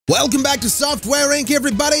Welcome back to Software Inc.,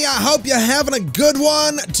 everybody. I hope you're having a good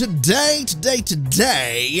one. Today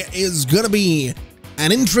is gonna be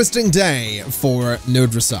an interesting day for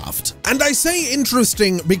Nerdrasoft. And I say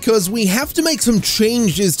interesting because we have to make some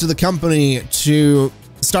changes to the company to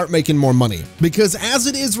start making more money. Because as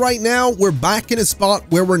it is right now, we're back in a spot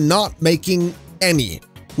where we're not making any.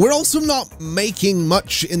 We're also not making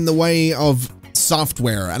much in the way of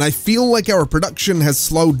software, and I feel like our production has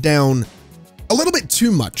slowed down a little bit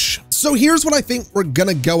too much. So here's what I think we're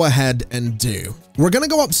gonna go ahead and do. We're gonna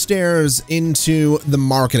go upstairs into the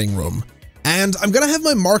marketing room, and I'm gonna have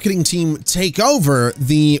my marketing team take over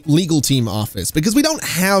the legal team office because we don't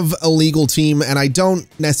have a legal team, and I don't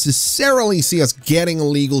necessarily see us getting a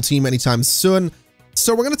legal team anytime soon.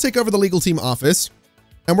 So we're gonna take over the legal team office,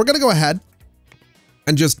 and we're gonna go ahead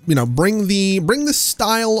and just, you know, bring the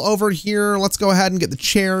style over here. Let's go ahead and get the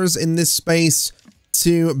chairs in this space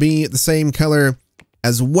to be the same color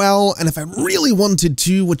as well. And if I really wanted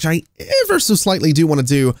to, which I ever so slightly do want to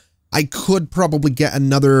do, I could probably get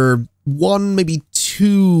another one, maybe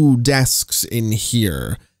two desks in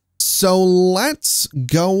here. So let's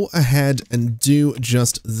go ahead and do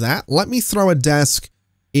just that. Let me throw a desk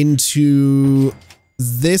into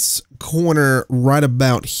this corner right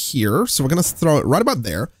about here. So we're going to throw it right about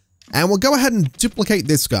there, and we'll go ahead and duplicate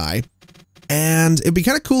this guy. And it'd be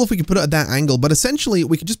kind of cool if we could put it at that angle, but essentially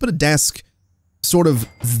we could just put a desk sort of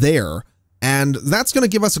there, and that's going to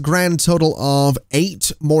give us a grand total of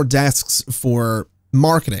 8 more desks for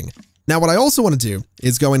marketing. Now, what I also want to do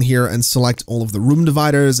is go in here and select all of the room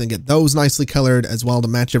dividers and get those nicely colored as well to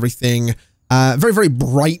match everything. Very, very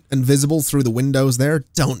bright and visible through the windows there.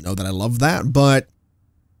 Don't know that I love that, but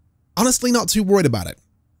honestly, not too worried about it.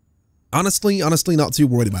 Honestly, not too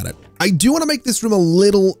worried about it. I do want to make this room a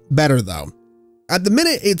little better, though. At the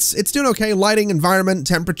minute, it's doing okay. Lighting, environment,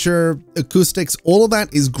 temperature, acoustics, all of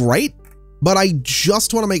that is great, but I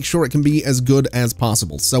just want to make sure it can be as good as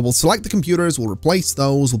possible. So we'll select the computers, we'll replace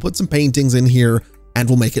those, we'll put some paintings in here, and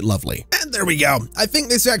we'll make it lovely. And there we go. I think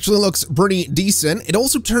this actually looks pretty decent. It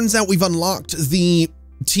also turns out we've unlocked the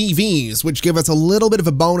TVs, which give us a little bit of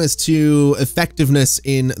a bonus to effectiveness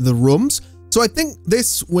in the rooms. So I think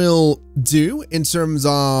this will do in terms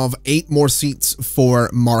of 8 more seats for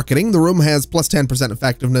marketing. The room has plus 10%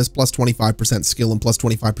 effectiveness, plus 25% skill, and plus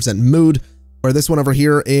 25% mood, where this one over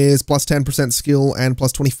here is plus 10% skill and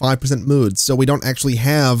plus 25% mood. So we don't actually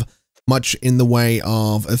have much in the way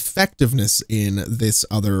of effectiveness in this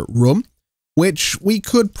other room, which we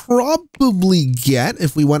could probably get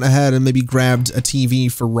if we went ahead and maybe grabbed a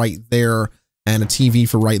TV for right there and a TV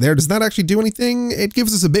for right there. Does that actually do anything? It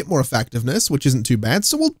gives us a bit more effectiveness, which isn't too bad.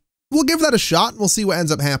 So we'll give that a shot and we'll see what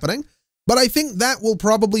ends up happening. But I think that will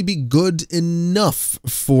probably be good enough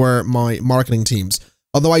for my marketing teams.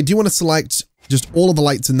 Although I do want to select just all of the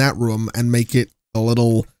lights in that room and make it a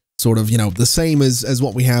little sort of, you know, the same as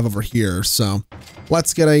what we have over here. So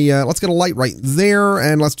let's get a light right there,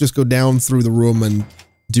 and let's just go down through the room and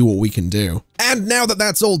do what we can do. And now that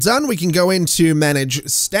that's all done, we can go into manage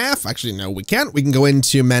staff. Actually, no, we can't. We can go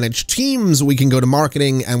into manage teams. We can go to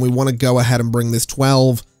marketing, and we want to go ahead and bring this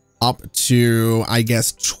 12 up to, I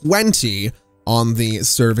guess, 20 on the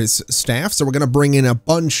service staff. So we're going to bring in a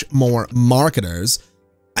bunch more marketers.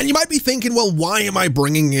 And you might be thinking, well, why am I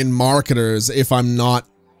bringing in marketers if I'm not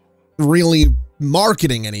really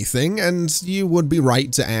marketing anything? And you would be right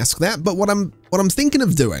to ask that. But what I'm thinking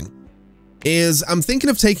of doing is I'm thinking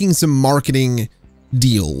of taking some marketing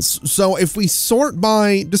deals. So if we sort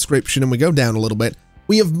by description and we go down a little bit,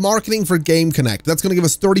 we have marketing for Game Connect. That's going to give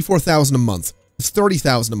us 34,000 a month,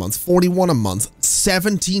 30,000 a month, 41 a month,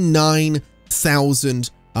 79,000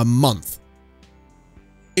 a month.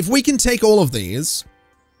 If we can take all of these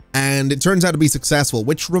and it turns out to be successful,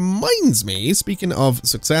 which reminds me, speaking of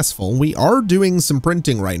successful, we are doing some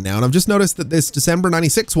printing right now. And I've just noticed that this December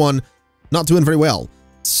 96 one, not doing very well.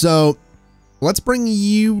 So let's bring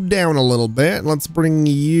you down a little bit. Let's bring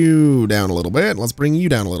you down a little bit. Let's bring you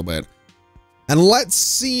down a little bit. And let's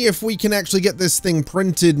see if we can actually get this thing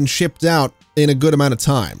printed and shipped out in a good amount of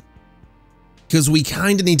time, because we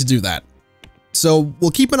kind of need to do that. So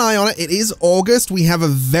we'll keep an eye on it. It is August. We have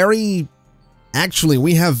we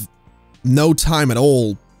have no time at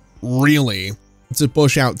all, really, to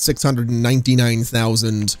push out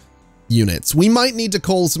 699,000 units. We might need to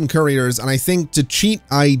call some couriers, and I think to cheat,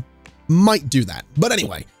 I might do that. But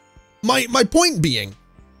anyway, my point being,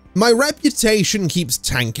 my reputation keeps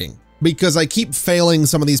tanking because I keep failing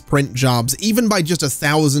some of these print jobs, even by just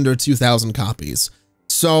 1,000 or 2,000 copies.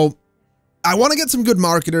 So I want to get some good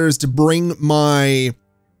marketers to bring my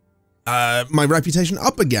my reputation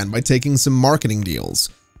up again by taking some marketing deals.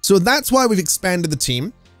 So that's why we've expanded the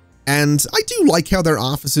team. And I do like how their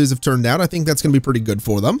offices have turned out. I think that's going to be pretty good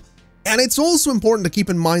for them. And it's also important to keep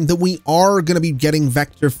in mind that we are going to be getting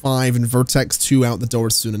Vector 5 and Vertex 2 out the door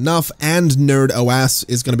soon enough, and Nerd OS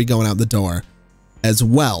is going to be going out the door as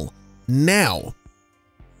well. Now,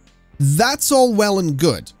 that's all well and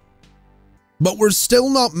good, but we're still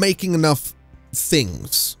not making enough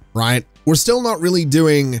things, right? We're still not really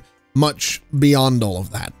doing much beyond all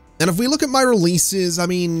of that. And if we look at my releases, I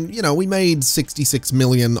mean, you know, we made 66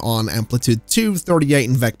 million on Amplitude 2, 38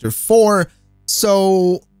 in Vector 4,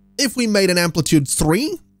 so if we made an Amplitude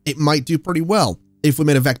 3, it might do pretty well. If we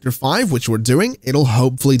made a Vector 5, which we're doing, it'll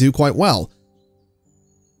hopefully do quite well.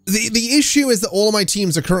 The issue is that all of my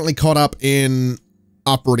teams are currently caught up in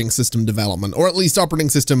operating system development, or at least operating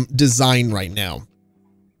system design right now.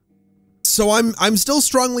 So I'm still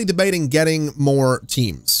strongly debating getting more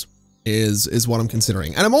teams, is what I'm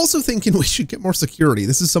considering. And I'm also thinking we should get more security.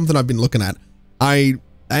 This is something I've been looking at. I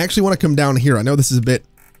actually want to come down here. I know this is a bit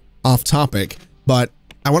off topic, but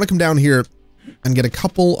I want to come down here and get a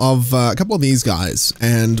couple of these guys.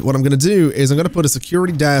 And what I'm going to do is I'm going to put a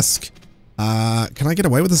security desk. Can I get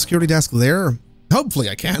away with a security desk there? Hopefully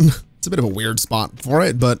I can. It's a bit of a weird spot for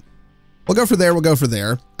it, but we'll go for there. We'll go for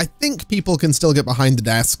there. I think people can still get behind the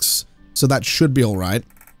desks, so that should be all right.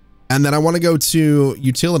 And then I want to go to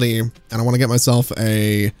utility, and I want to get myself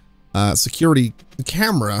a security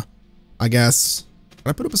camera, I guess. Can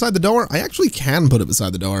I put it beside the door? I actually can put it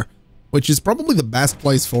beside the door, which is probably the best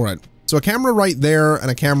place for it. So a camera right there and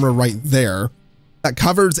a camera right there. That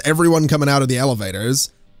covers everyone coming out of the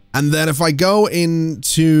elevators. And then if I go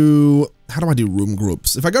into, how do I do room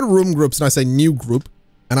groups? If I go to room groups and I say new group,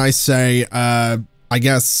 and I say, I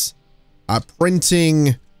guess,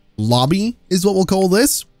 printing lobby is what we'll call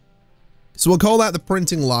this. So we'll call that the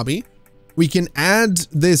printing lobby. We can add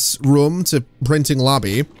this room to printing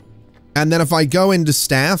lobby. And then if I go into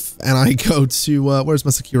staff and I go to, where's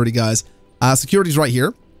my security guys? Security's right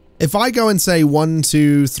here. If I go and say 1,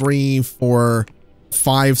 2, 3, 4,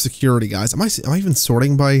 5 security guys, am I even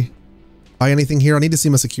sorting by anything here? I need to see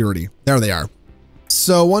my security. There they are.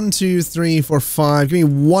 So 1, 2, 3, 4, 5. Give me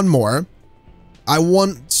one more. I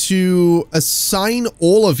want to assign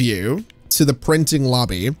all of you to the printing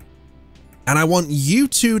lobby. And I want you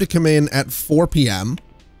two to come in at 4 p.m.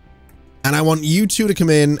 And I want you two to come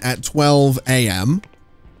in at 12 a.m.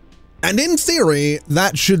 And in theory,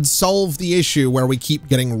 that should solve the issue where we keep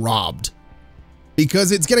getting robbed.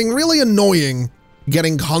 Because it's getting really annoying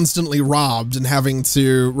getting constantly robbed and having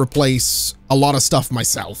to replace a lot of stuff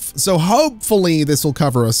myself. So hopefully this will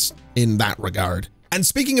cover us in that regard. And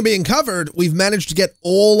speaking of being covered, we've managed to get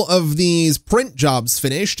all of these print jobs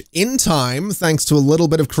finished in time, thanks to a little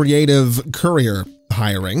bit of creative courier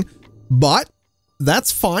hiring. But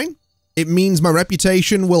that's fine. It means my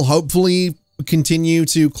reputation will hopefully continue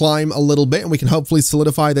to climb a little bit, and we can hopefully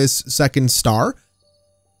solidify this second star.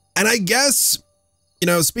 And I guess, you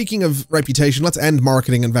know, speaking of reputation, let's end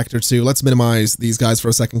marketing in Vector 2. Let's minimize these guys for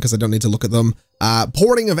a second because I don't need to look at them.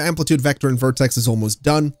 Porting of Amplitude, Vector, and Vertex is almost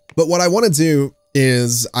done. But what I want to do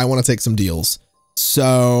is I want to take some deals.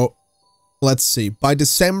 So let's see. By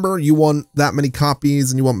December, you want that many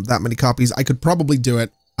copies and you want that many copies. I could probably do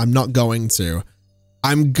it. I'm not going to.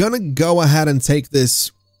 I'm going to go ahead and take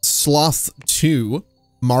this Sloth 2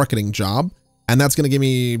 marketing job, and that's going to give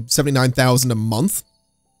me 79,000 a month.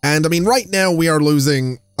 And I mean, right now we are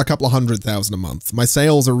losing a couple of 100,000 a month. My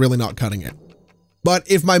sales are really not cutting it. But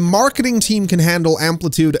if my marketing team can handle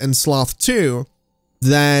Amplitude and Sloth 2,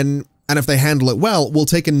 then, and if they handle it well, we'll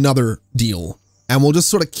take another deal. And we'll just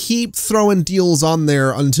sort of keep throwing deals on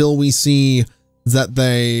there until we see that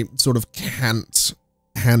they sort of can't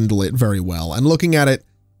handle it very well. And looking at it,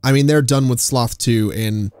 I mean, they're done with Sloth 2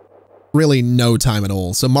 in really no time at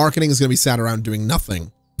all. So marketing is going to be sat around doing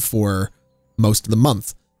nothing for most of the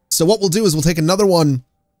month. So what we'll do is we'll take another one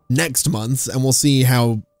next month and we'll see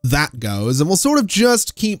how that goes. And we'll sort of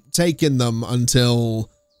just keep taking them until,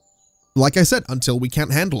 like I said, until we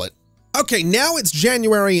can't handle it. Okay, now it's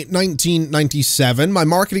January 1997. My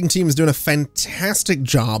marketing team is doing a fantastic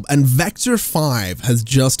job, and Vector 5 has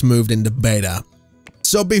just moved into beta.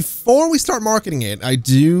 So before we start marketing it, I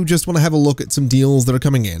do just want to have a look at some deals that are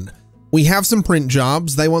coming in. We have some print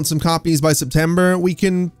jobs. They want some copies by September. We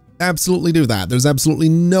can absolutely do that. There's absolutely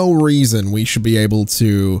no reason we should be able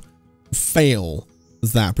to fail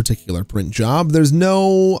that particular print job. There's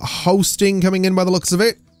no hosting coming in by the looks of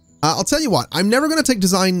it. I'll tell you what, I'm never going to take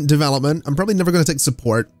design development. I'm probably never going to take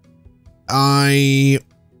support. I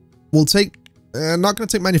will take, not going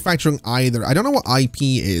to take manufacturing either. I don't know what IP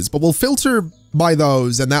is, but we'll filter by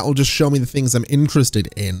those and that will just show me the things I'm interested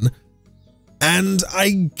in. And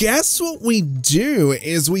I guess what we do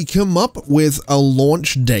is we come up with a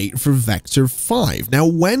launch date for Vector 5. Now,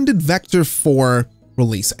 when did Vector 4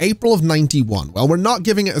 release? April of 91. Well, we're not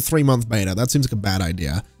giving it a 3-month beta. That seems like a bad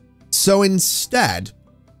idea. So instead,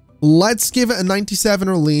 let's give it a 97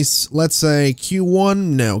 release. Let's say Q1,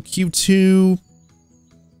 no, Q2,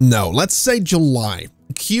 no, let's say July.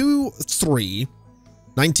 Q3,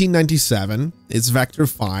 1997 is Vector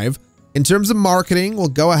 5. In terms of marketing, we'll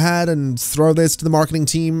go ahead and throw this to the marketing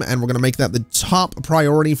team, and we're going to make that the top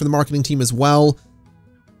priority for the marketing team as well.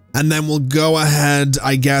 And then we'll go ahead,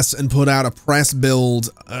 I guess, and put out a press build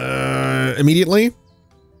immediately.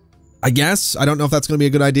 I guess. I don't know if that's going to be a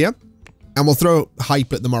good idea. And we'll throw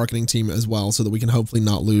hype at the marketing team as well so that we can hopefully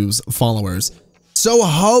not lose followers. So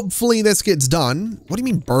hopefully this gets done. What do you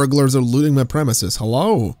mean burglars are looting my premises?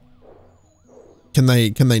 Hello? Can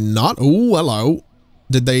they not? Oh, hello.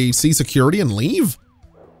 Did they see security and leave?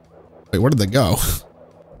 Wait, where did they go?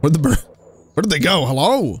 Where did they go?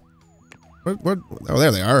 Hello? Where? Oh,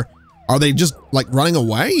 there they are. Are they just like running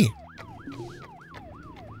away?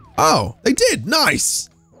 Oh, they did. Nice.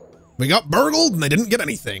 We got burgled and they didn't get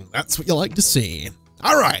anything. That's what you like to see.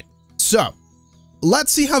 All right. So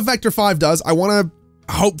let's see how Vector 5 does. I want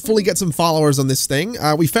to hopefully get some followers on this thing.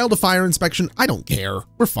 We failed a fire inspection. I don't care.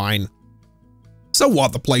 We're fine. So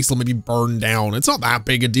what? The place will maybe burn down. It's not that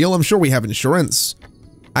big a deal. I'm sure we have insurance.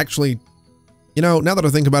 Actually, you know, now that I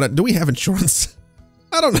think about it, do we have insurance?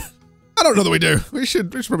 I don't know that we do. We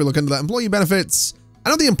should probably look into that. Employee benefits. I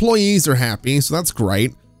know the employees are happy, so that's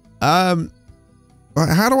great. How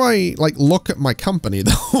do I like look at my company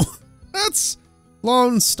though? That's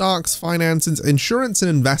loans, stocks, finances, insurance, and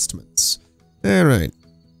investments. All right.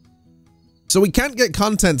 So we can't get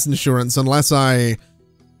contents insurance unless I...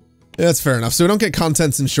 That's fair enough. So we don't get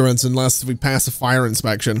contents insurance unless we pass a fire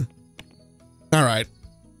inspection. All right.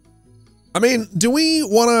 I mean, do we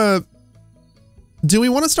want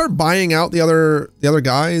to start buying out the other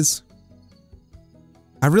guys?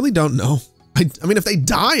 I really don't know. I mean, if they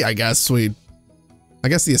die, I guess the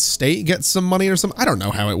estate gets some money or something. I don't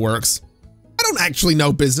know how it works. I don't actually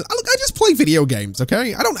know business. I just play video games,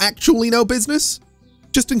 okay? I don't actually know business,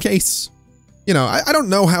 just in case. You know, I don't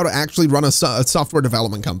know how to actually run a software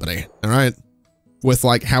development company, all right? With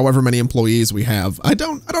like however many employees we have. I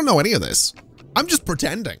don't know any of this. I'm just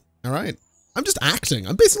pretending, all right? I'm just acting.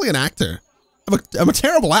 I'm basically an actor. I'm a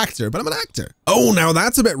terrible actor, but I'm an actor. Oh, now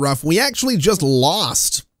that's a bit rough. We actually just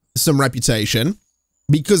lost some reputation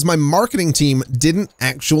because my marketing team didn't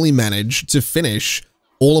actually manage to finish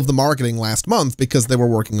all of the marketing last month because they were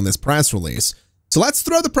working on this press release. So let's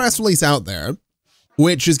throw the press release out there,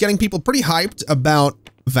 which is getting people pretty hyped about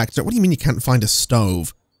Vector. What do you mean you can't find a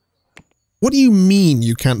stove? What do you mean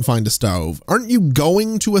you can't find a stove? Aren't you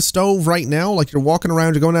going to a stove right now? Like you're walking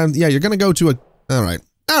around, you're going down. Yeah, you're going to go to a... All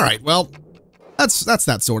right. Well, that's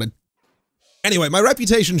that sorted. Anyway, my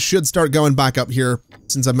reputation should start going back up here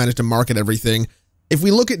since I've managed to market everything. If we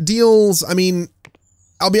look at deals, I mean,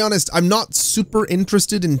 I'll be honest, I'm not super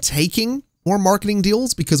interested in taking more marketing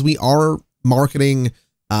deals because we are marketing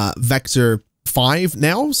Vector 5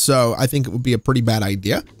 now, so I think it would be a pretty bad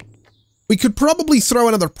idea. We could probably throw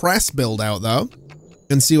another press build out though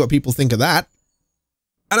and see what people think of that.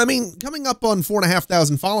 And I mean, coming up on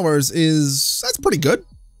 4,500 followers that's pretty good.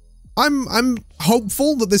 I'm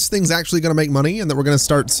hopeful that this thing's actually going to make money and that we're going to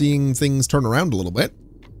start seeing things turn around a little bit.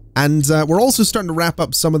 And we're also starting to wrap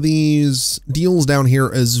up some of these deals down here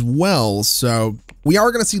as well. So we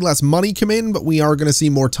are going to see less money come in, but we are going to see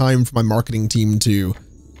more time for my marketing team to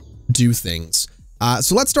do things.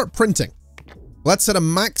 So let's start printing. Let's set a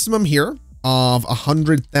maximum here of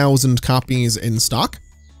 100,000 copies in stock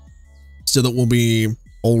so that we'll be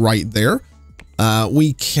all right there.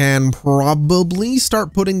 We can probably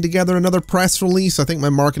start putting together another press release. I think my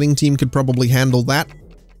marketing team could probably handle that.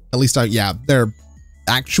 At least yeah, they're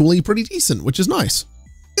actually pretty decent, which is nice.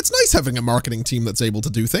 It's nice having a marketing team that's able to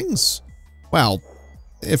do things. Well,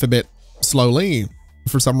 if a bit slowly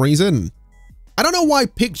for some reason. I don't know why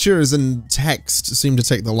pictures and text seem to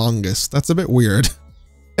take the longest. That's a bit weird.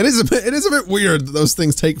 It is a bit weird that those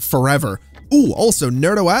things take forever. Ooh, also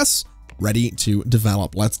NerdOS ready to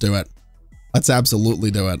develop. Let's do it. Let's absolutely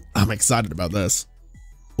do it. I'm excited about this.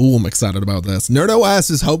 Ooh, I'm excited about this. NerdOS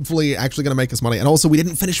is hopefully actually going to make us money. And also we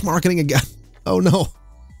didn't finish marketing again. Oh no.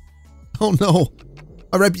 Oh no.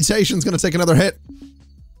 My reputation's going to take another hit.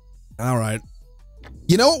 All right.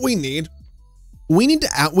 You know what we need? We need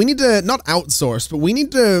to not outsource, but we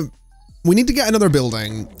need to get another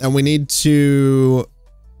building and we need to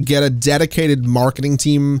get a dedicated marketing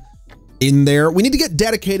team in there. We need to get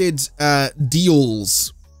dedicated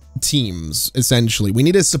deals teams, essentially. We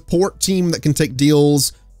need a support team that can take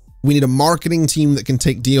deals. We need a marketing team that can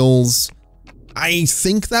take deals. I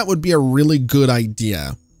think that would be a really good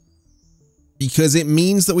idea, because it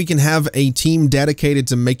means that we can have a team dedicated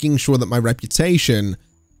to making sure that my reputation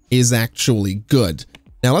is actually good.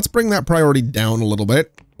 Now let's bring that priority down a little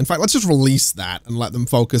bit. In fact, let's just release that and let them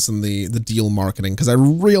focus on the deal marketing, because I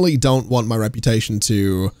really don't want my reputation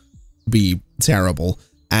to be terrible.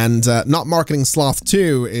 And not marketing Sloth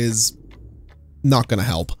 2 is not going to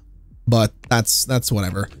help, but that's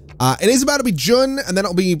whatever. It is about to be June, and then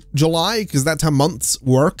it'll be July, because that's how months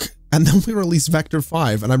work. And then we release Vector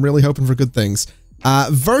 5, and I'm really hoping for good things.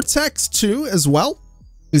 Vertex 2 as well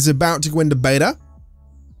is about to go into beta.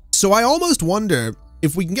 So I almost wonder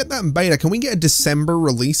if we can get that in beta, can we get a December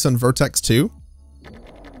release on Vertex 2?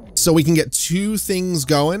 So we can get two things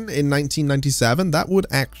going in 1997. That would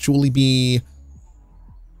actually be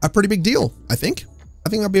a pretty big deal, I think. I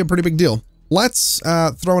think that'd be a pretty big deal. Let's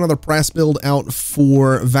throw another press build out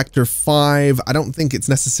for Vector 5. I don't think it's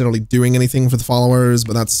necessarily doing anything for the followers,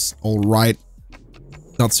 but that's all right.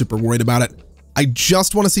 Not super worried about it. I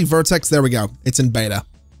just want to see Vertex. There we go. It's in beta.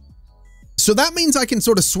 So that means I can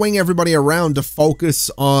sort of swing everybody around to focus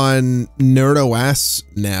on NerdOS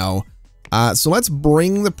now. So let's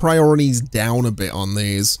bring the priorities down a bit on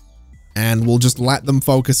these, and we'll just let them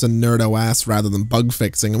focus on NerdOS rather than bug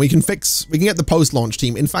fixing. And we can get the post-launch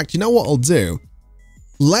team. In fact, you know what I'll do?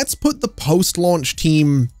 Let's put the post-launch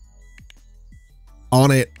team on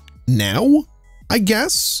it now, I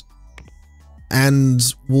guess. And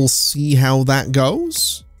we'll see how that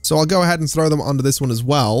goes. So I'll go ahead and throw them onto this one as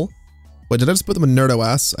well. Wait, did I just put them in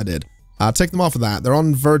NerdOS? I did. Take them off of that. They're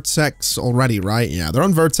on Vertex already, right? Yeah, they're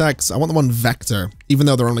on Vertex. I want them on Vector, even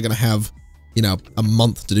though they're only going to have, you know, a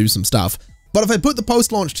month to do some stuff. But if I put the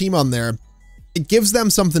post-launch team on there, it gives them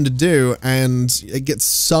something to do, and it gets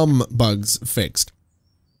some bugs fixed.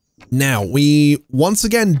 Now, we once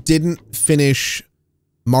again didn't finish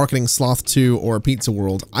marketing Sloth 2 or Pizza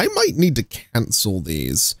World. I might need to cancel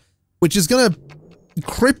these, which is going to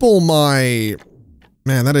cripple my...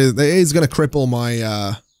 Man, that is going to cripple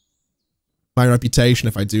my my reputation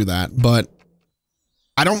if I do that. But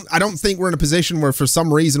I don't think we're in a position where for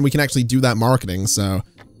some reason we can actually do that marketing. So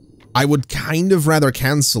I would kind of rather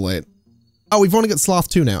cancel it. Oh, we've only got Sloth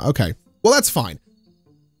 2 now. Okay, well that's fine.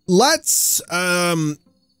 Let's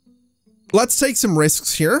take some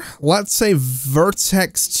risks here. Let's say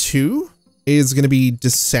Vertex 2 is going to be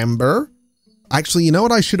December. Actually, you know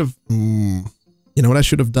what I should have... You know what I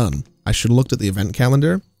should have done? I should have looked at the event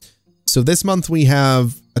calendar. So this month we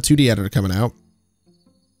have a 2D editor coming out.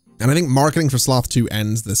 And I think marketing for Sloth 2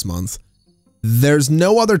 ends this month. There's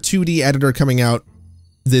no other 2D editor coming out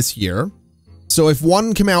this year. So if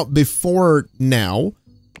one came out before now,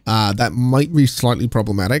 that might be slightly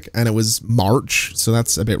problematic. And it was March, so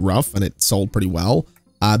that's a bit rough, and it sold pretty well.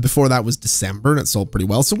 Before that was December, and it sold pretty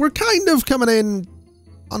well. So we're kind of coming in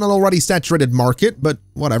on an already saturated market, but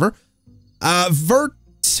whatever. Vertex.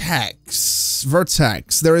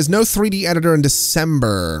 There is no 3D editor in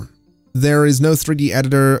December. There is no 3D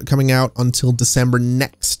editor coming out until December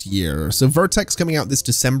next year. So Vertex coming out this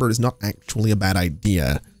December is not actually a bad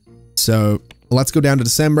idea. So let's go down to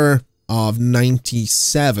December of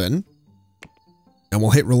 97. And we'll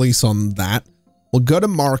hit release on that. We'll go to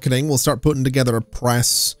marketing. We'll start putting together a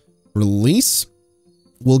press release.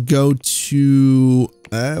 We'll go to...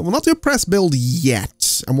 we'll not do a press build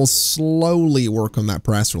yet, and we'll slowly work on that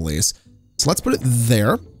press release. So let's put it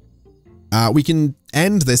there. We can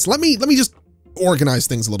end this. Let me just organize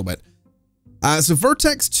things a little bit. So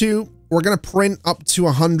Vertex 2, we're going to print up to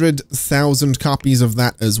 100,000 copies of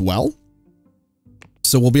that as well.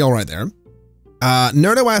 So we'll be all right there.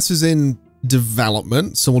 NerdOS is in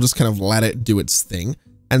development, so we'll just kind of let it do its thing.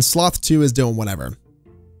 And Sloth 2 is doing whatever.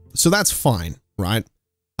 So that's fine, right?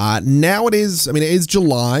 Now it is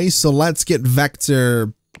July, so let's get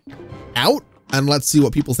Vector out and let's see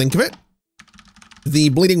what people think of it. The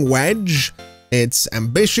Bleeding Wedge, it's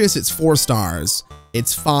ambitious, it's 4 stars.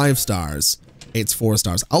 It's 5 stars. It's 4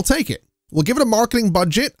 stars. I'll take it. We'll give it a marketing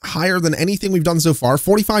budget higher than anything we've done so far,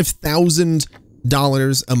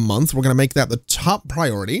 $45,000 a month. We're going to make that the top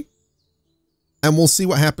priority, and we'll see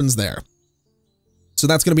what happens there. So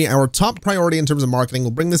that's going to be our top priority in terms of marketing.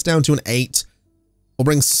 We'll bring this down to an 8. We'll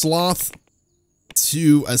bring Sloth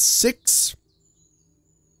to a 6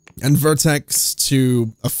 and Vertex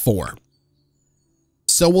to a 4.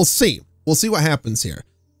 So we'll see. We'll see what happens here.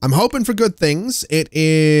 I'm hoping for good things. It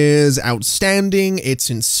is outstanding. It's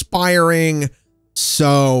inspiring.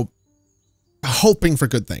 So hoping for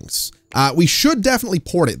good things. We should definitely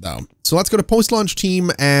port it though. So let's go to post-launch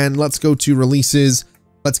team and let's go to releases.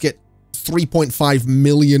 Let's get 3.5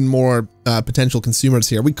 million more potential consumers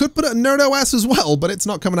here. We could put it in NerdOS as well, but it's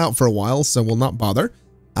not coming out for a while, so we'll not bother.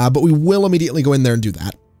 But we will immediately go in there and do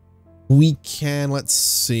that. We can, let's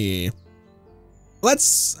see.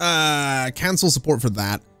 Let's cancel support for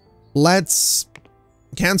that. Let's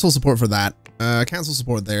cancel support for that. Cancel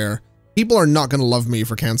support there. People are not going to love me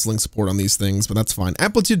for canceling support on these things, but that's fine.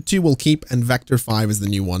 Amplitude 2 will keep, and Vector 5 is the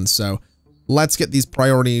new one. So let's get these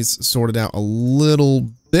priorities sorted out a little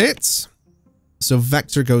bit. So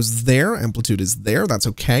Vector goes there. Amplitude is there. That's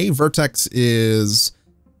okay. Vertex is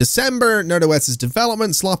December. NerdOS is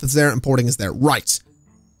development. Sloth is there. And porting is there. Right.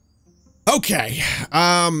 Okay.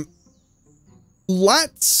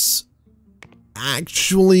 Let's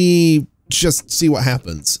actually just see what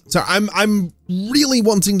happens. So I'm really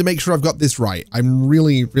wanting to make sure I've got this right. I'm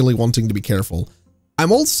really wanting to be careful.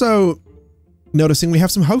 I'm also noticing we have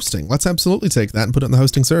some hosting. Let's absolutely take that and put it in the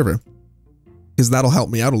hosting server, because that'll help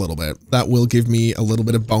me out a little bit. That will give me a little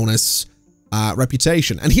bit of bonus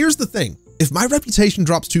reputation. And here's the thing. If my reputation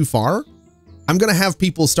drops too far, I'm going to have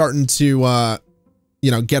people starting to,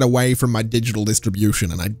 you know, get away from my digital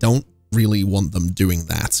distribution, and I don't really want them doing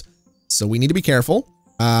that. So we need to be careful.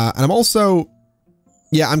 And I'm also,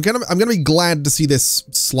 yeah, I'm gonna be glad to see this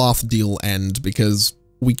Sloth deal end, because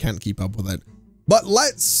we can't keep up with it. But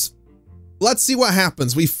let's see what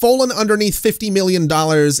happens. We've fallen underneath $50 million.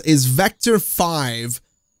 Is Vector 5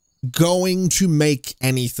 going to make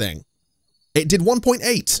anything? It did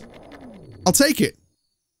 1.8. I'll take it.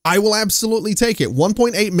 I will absolutely take it.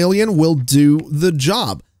 1.8 million will do the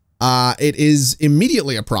job. It is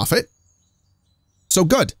immediately a profit. So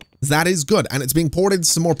good. That is good. And it's being ported to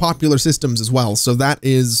some more popular systems as well. So that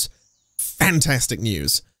is fantastic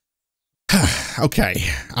news. Okay.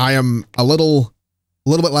 I am a little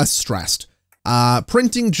bit less stressed.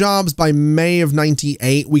 Printing jobs by May of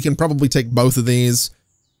 98. We can probably take both of these.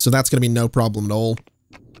 So that's going to be no problem at all.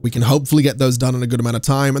 We can hopefully get those done in a good amount of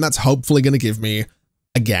time. And that's hopefully going to give me,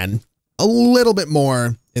 again, a little bit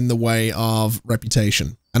more in the way of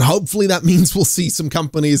reputation. And hopefully that means we'll see some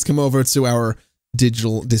companies come over to our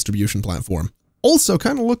digital distribution platform. Also,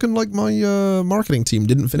 kind of looking like my marketing team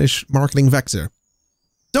didn't finish marketing Vector.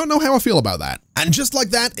 Don't know how I feel about that. And just like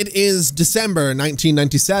that, it is December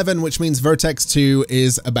 1997, which means Vertex 2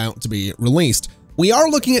 is about to be released. We are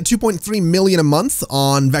looking at 2.3 million a month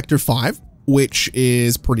on Vector 5, which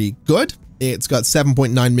is pretty good. It's got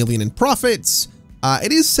 7.9 million in profits.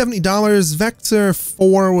 It is $70. Vector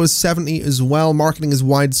 4 was 70 as well. Marketing is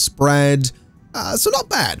widespread. So not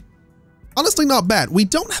bad. Honestly, not bad. We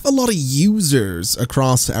don't have a lot of users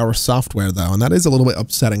across our software though, and that is a little bit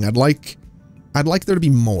upsetting. I'd like there to be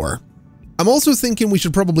more. I'm also thinking we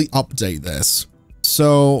should probably update this.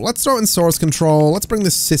 So let's throw in source control. Let's bring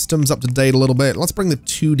the systems up to date a little bit. Let's bring the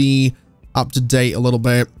 2D up to date a little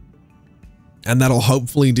bit. And that'll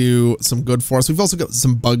hopefully do some good for us. We've also got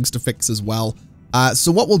some bugs to fix as well.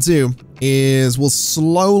 So what we'll do is we'll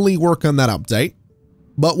slowly work on that update,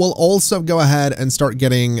 but we'll also go ahead and start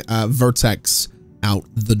getting Vertex out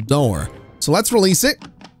the door. So let's release it.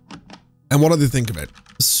 And what do they think of it?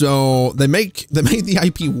 So they made the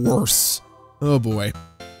IP worse. Oh boy.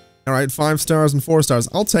 All right, 5 stars and 4 stars.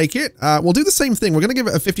 I'll take it. We'll do the same thing. We're going to give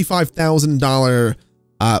it a $55,000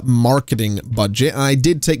 marketing budget. And I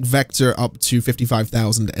did take Vector up to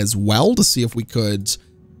 55,000 as well to see if we could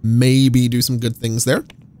maybe do some good things there.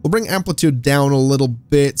 We'll bring Amplitude down a little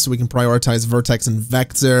bit so we can prioritize Vertex and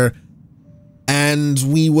Vector. And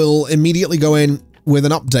we will immediately go in with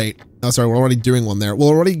an update. Oh, sorry, we're already doing one there.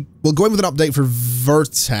 We'll go in with an update for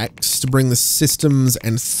Vertex to bring the systems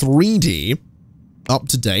and 3D up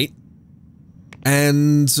to date.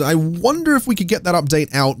 And I wonder if we could get that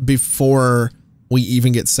update out before we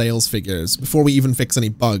even get sales figures, before we even fix any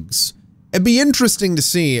bugs. It'd be interesting to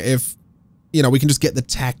see if, you know, we can just get the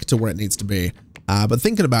tech to where it needs to be. But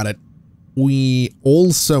thinking about it, we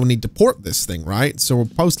also need to port this thing, right? So we'll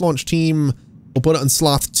post-launch team, we'll put it on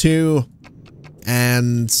Sloth 2,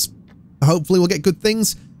 and hopefully we'll get good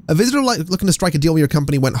things. A visitor looking to strike a deal with your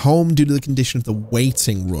company went home due to the condition of the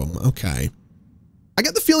waiting room. Okay. I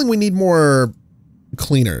get the feeling we need more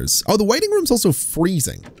cleaners. Oh, the waiting room's also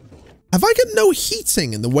freezing. Have I got no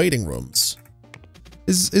heating in the waiting rooms?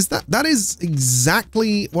 That is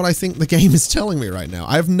exactly what I think the game is telling me right now.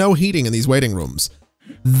 I have no heating in these waiting rooms.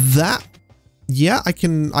 Yeah, I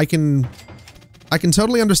can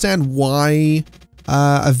totally understand why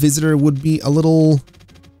a visitor would be a little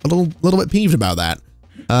bit peeved about that.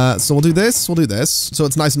 So we'll do this, so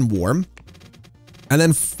it's nice and warm. And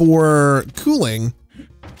then for cooling,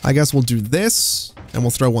 I guess we'll do this, and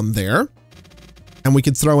we'll throw one there. And we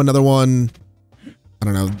could throw another one, I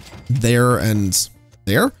don't know, there and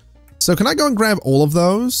there. So can I go and grab all of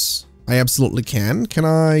those? I absolutely can. Can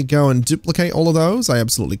I go and duplicate all of those? I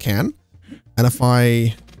absolutely can. And if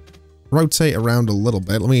I rotate around a little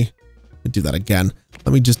bit, let me do that again.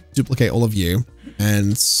 Let me just duplicate all of you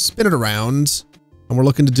and spin it around. And we're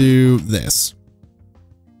looking to do this.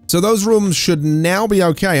 So those rooms should now be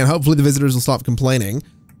okay, and hopefully the visitors will stop complaining.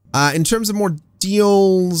 In terms of more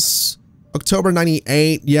deals, October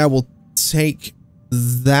 98, yeah, we'll take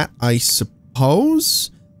that, I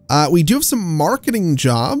suppose. We do have some marketing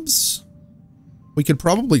jobs. We could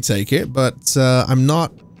probably take it, but I'm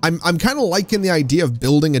kind of liking the idea of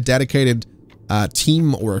building a dedicated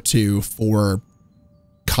team or two for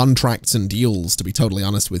contracts and deals, to be totally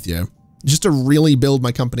honest with you. Just to really build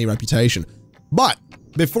my company reputation. But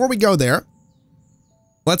before we go there,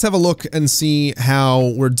 let's have a look and see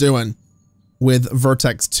how we're doing with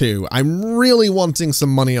Vertex 2. I'm really wanting some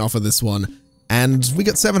money off of this one, and we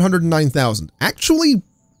got 709,000. Actually,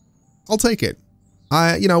 I'll take it.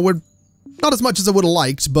 You know, we're not as much as I would have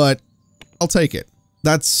liked, but I'll take it.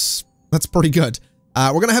 That's pretty good.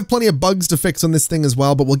 We're gonna have plenty of bugs to fix on this thing as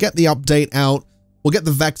well, but we'll get the update out. We'll get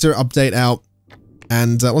the vector update out,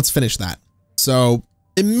 and let's finish that. So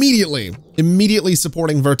immediately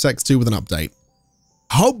supporting Vertex 2 with an update.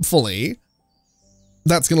 Hopefully,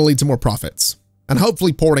 that's going to lead to more profits. And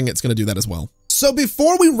hopefully porting it's going to do that as well. So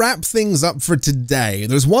before we wrap things up for today,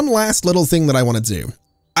 there's one last little thing that I want to do.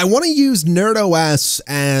 I want to use NerdOS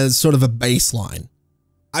as sort of a baseline.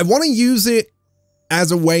 I want to use it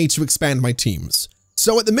as a way to expand my teams.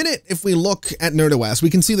 So at the minute, if we look at NerdOS, we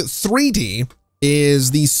can see that 3D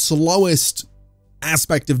is the slowest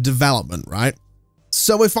aspect of development, right?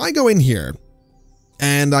 So if I go in here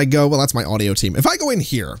and I go, well, that's my audio team. If I go in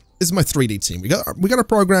here, this is my 3D team. We got our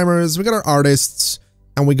programmers, we got our artists,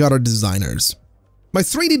 and we got our designers. My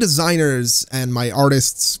 3D designers and my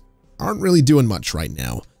artists aren't really doing much right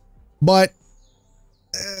now, but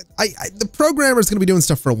the programmer's going to be doing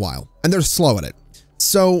stuff for a while, and they're slow at it.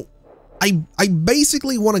 So I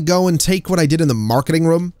basically want to go and take what I did in the marketing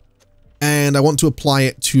room, and I want to apply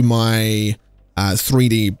it to my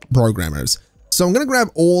 3D programmers. So I'm going to grab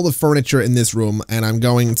all the furniture in this room, and I'm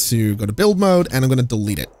going to go to build mode, and I'm going to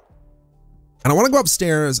delete it. And I want to go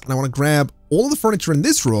upstairs, and I want to grab all of the furniture in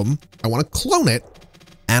this room. I want to clone it,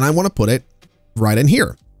 and I want to put it right in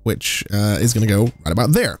here, which is going to go right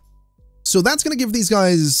about there. So that's going to give these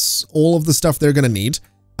guys all of the stuff they're going to need.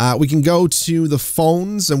 We can go to the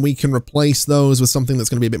phones, and we can replace those with something that's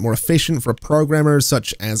going to be a bit more efficient for programmers,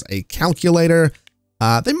 such as a calculator.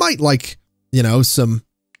 They might like, you know, some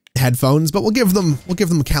headphones, but we'll give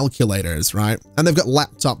them calculators, right? And they've got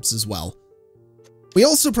laptops as well. We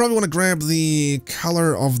also probably want to grab the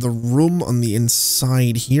color of the room on the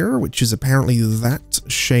inside here, which is apparently that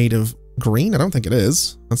shade of green. I don't think it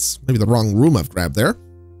is. That's maybe the wrong room I've grabbed there.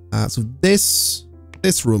 So this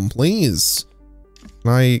room, please.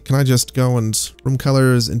 Can I just go and room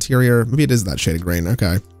colors, interior? Maybe it is that shade of green.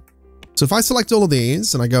 Okay. So if I select all of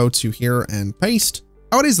these and I go to here and paste,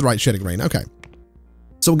 oh, it is the right shade of green. Okay.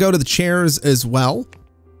 So we'll go to the chairs as well,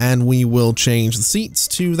 and we will change the seats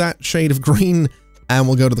to that shade of green, and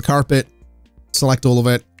we'll go to the carpet, select all of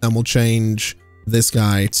it, and we'll change this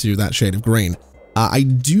guy to that shade of green. I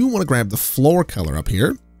do want to grab the floor color up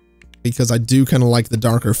here, because I do kind of like the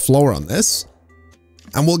darker floor on this.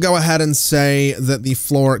 And we'll go ahead and say that the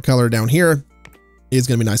floor color down here is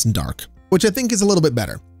going to be nice and dark, which I think is a little bit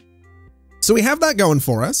better. So we have that going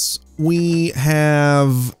for us. We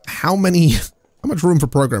have how much room for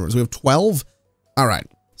programmers? We have 12. All right.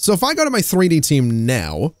 So if I go to my 3D team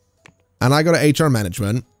now and I go to HR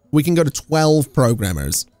management, we can go to 12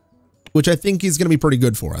 programmers, which I think is going to be pretty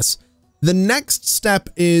good for us. The next step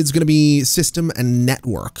is going to be system and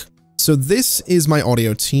network. So this is my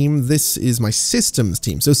audio team. This is my systems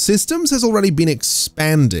team. So systems has already been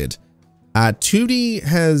expanded. 2D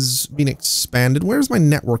has been expanded. Where's my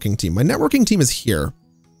networking team? My networking team is here.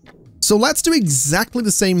 So let's do exactly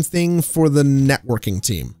the same thing for the networking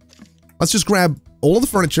team. Let's just grab all of the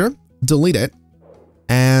furniture, delete it,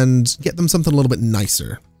 and get them something a little bit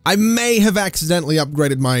nicer. I may have accidentally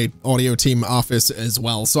upgraded my audio team office as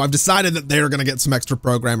well, so I've decided that they're going to get some extra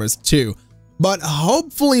programmers too. But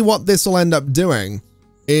hopefully what this will end up doing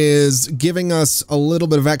is giving us a little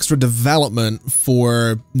bit of extra development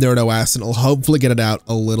for NerdOS, and it'll hopefully get it out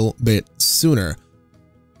a little bit sooner.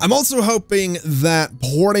 I'm also hoping that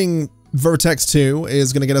porting Vertex 2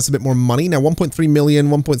 is going to get us a bit more money. Now, 1.3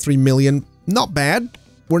 million, not bad.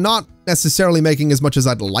 We're not necessarily making as much as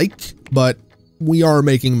I'd like, but we are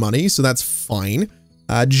making money, so that's fine.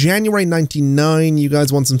 January 99, you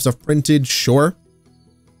guys want some stuff printed? Sure.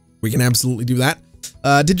 We can absolutely do that.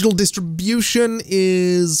 Digital distribution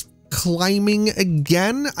is climbing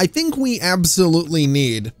again. I think we absolutely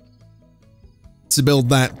need to build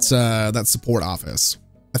that that support office.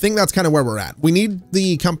 I think that's kind of where we're at. We need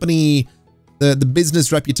the company, the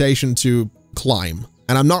business reputation to climb,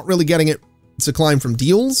 and I'm not really getting it to climb from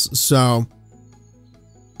deals, so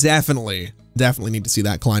definitely need to see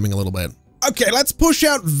that climbing a little bit. Okay, let's push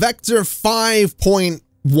out Vector 5.1.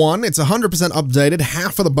 It's 100% updated.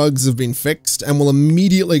 Half of the bugs have been fixed, and we'll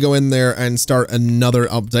immediately go in there and start another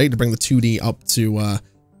update to bring the 2D up to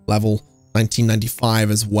level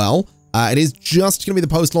 1995 as well. It is just going to be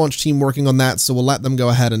the post-launch team working on that, so we'll let them go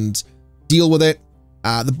ahead and deal with it.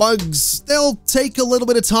 The bugs, they'll take a little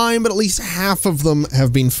bit of time, but at least half of them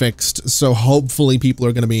have been fixed, so hopefully people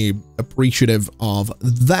are going to be appreciative of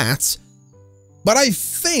that. But I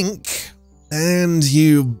think, and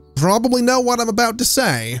you probably know what I'm about to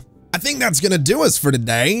say, I think that's going to do us for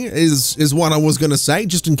today, is what I was going to say,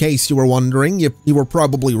 just in case you were wondering. You were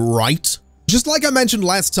probably right. Just like I mentioned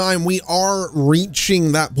last time, we are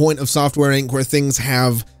reaching that point of Software Inc. where things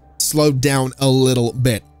have slowed down a little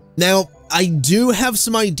bit. Now, I do have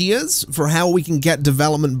some ideas for how we can get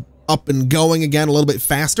development up and going again a little bit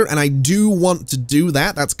faster, and I do want to do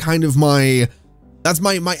that. That's kind of my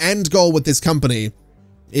end goal with this company,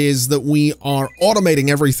 is that we are automating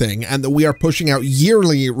everything and that we are pushing out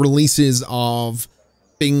yearly releases of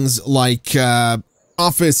things like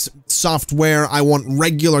Office software. I want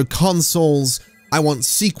regular consoles. I want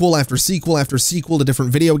sequel after sequel after sequel to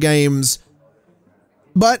different video games.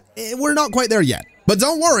 But we're not quite there yet. But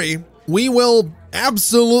don't worry, we will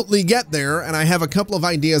absolutely get there, and I have a couple of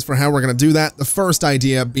ideas for how we're going to do that. The first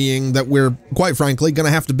idea being that we're, quite frankly, going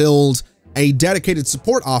to have to build a dedicated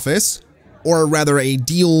support office, or rather a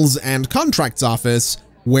deals and contracts office,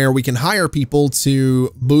 where we can hire people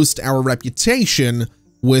to boost our reputation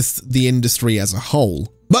with the industry as a whole.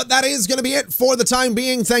 But that is going to be it for the time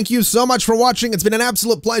being. Thank you so much for watching. It's been an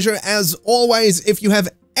absolute pleasure as always. If you have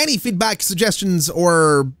any feedback, suggestions,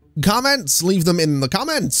 or comments, leave them in the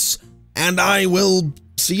comments, and I will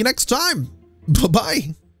see you next time.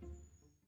 Bye-bye.